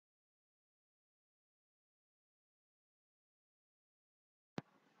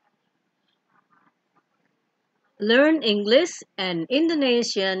Learn English and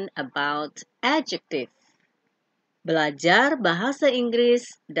Indonesian about adjectives. Belajar bahasa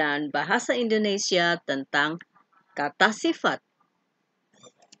Inggris dan bahasa Indonesia tentang kata sifat.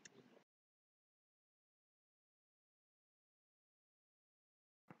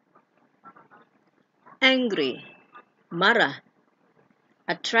 Angry, marah.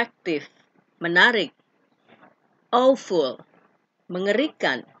 Attractive, menarik. Awful,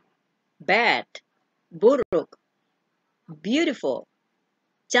 mengerikan. Bad, buruk. Beautiful,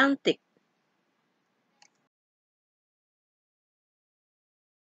 cantik.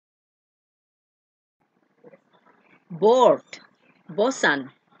 Bored,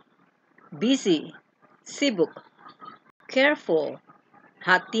 bosan. Busy, sibuk. Careful,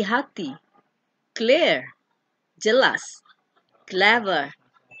 hati-hati. Clear, jelas. Clever,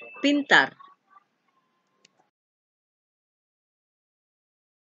 pintar.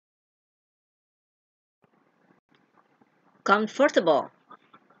 Comfortable,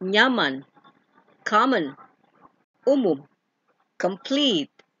 nyaman. Common, umum.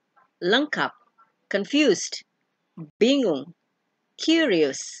 Complete, lengkap. Confused, bingung.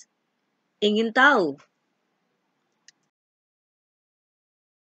 Curious, ingin tahu.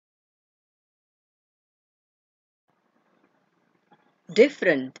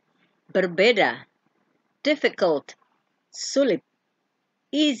 Different, berbeda. Difficult, sulit.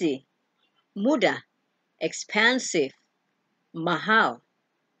 Easy, mudah. Expensive, mahal.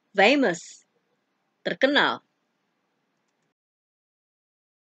 Famous, terkenal.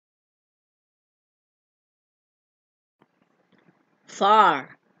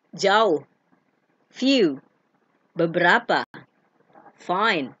 Far, jauh. Few, beberapa.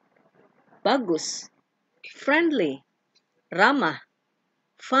 Fine, bagus. Friendly, ramah.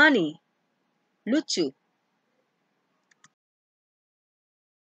 Funny, lucu.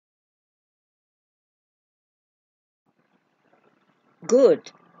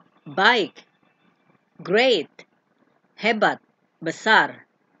 Good, baik. Great, hebat, besar.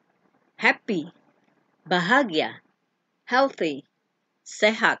 Happy, bahagia. Healthy,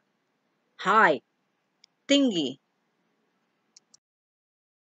 sehat. High, tinggi.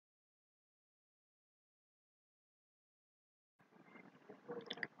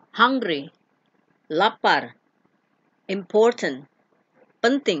 Hungry, lapar. Important,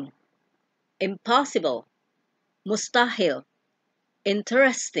 penting. Impossible, mustahil.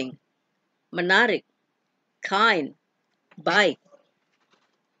 Interesting, menarik. Kind, baik.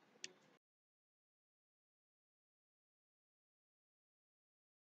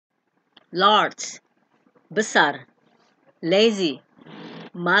 Large, besar. Lazy,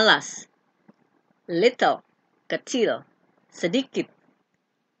 malas. Little, kecil. Sedikit.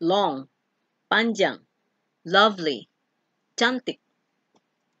 Long, panjang. Lovely, cantik.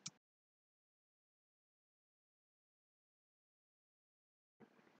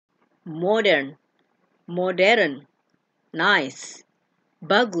 Modern, modern. Nice,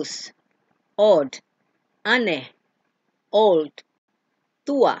 bagus. Odd, aneh. Old,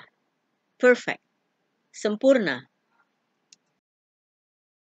 tua. Perfect, sempurna.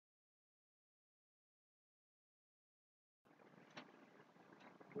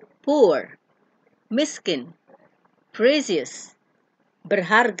 Poor, miskin. Precious,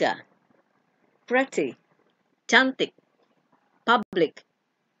 berharga. Pretty, cantik. Public,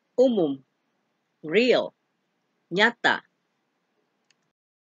 umum. Real, nyata.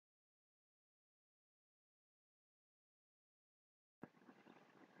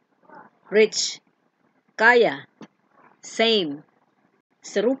 Rich, kaya. Same,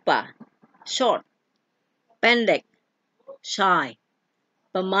 serupa. Short, pendek. Shy,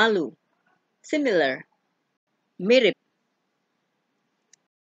 pemalu. Similar, mirip.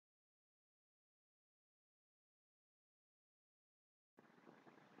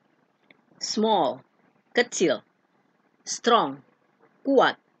 Small, kecil. Strong,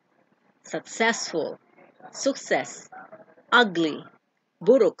 kuat. Successful, sukses. Ugly,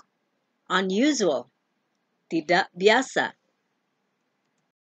 buruk. Unusual, tidak biasa.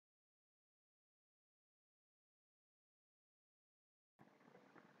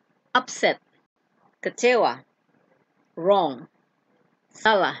 Upset, kecewa. Wrong,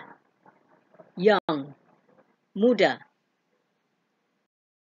 salah. Young, muda.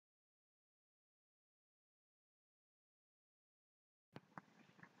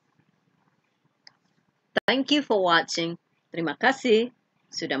 Thank you for watching. Terima kasih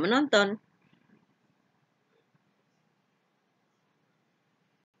sudah menonton.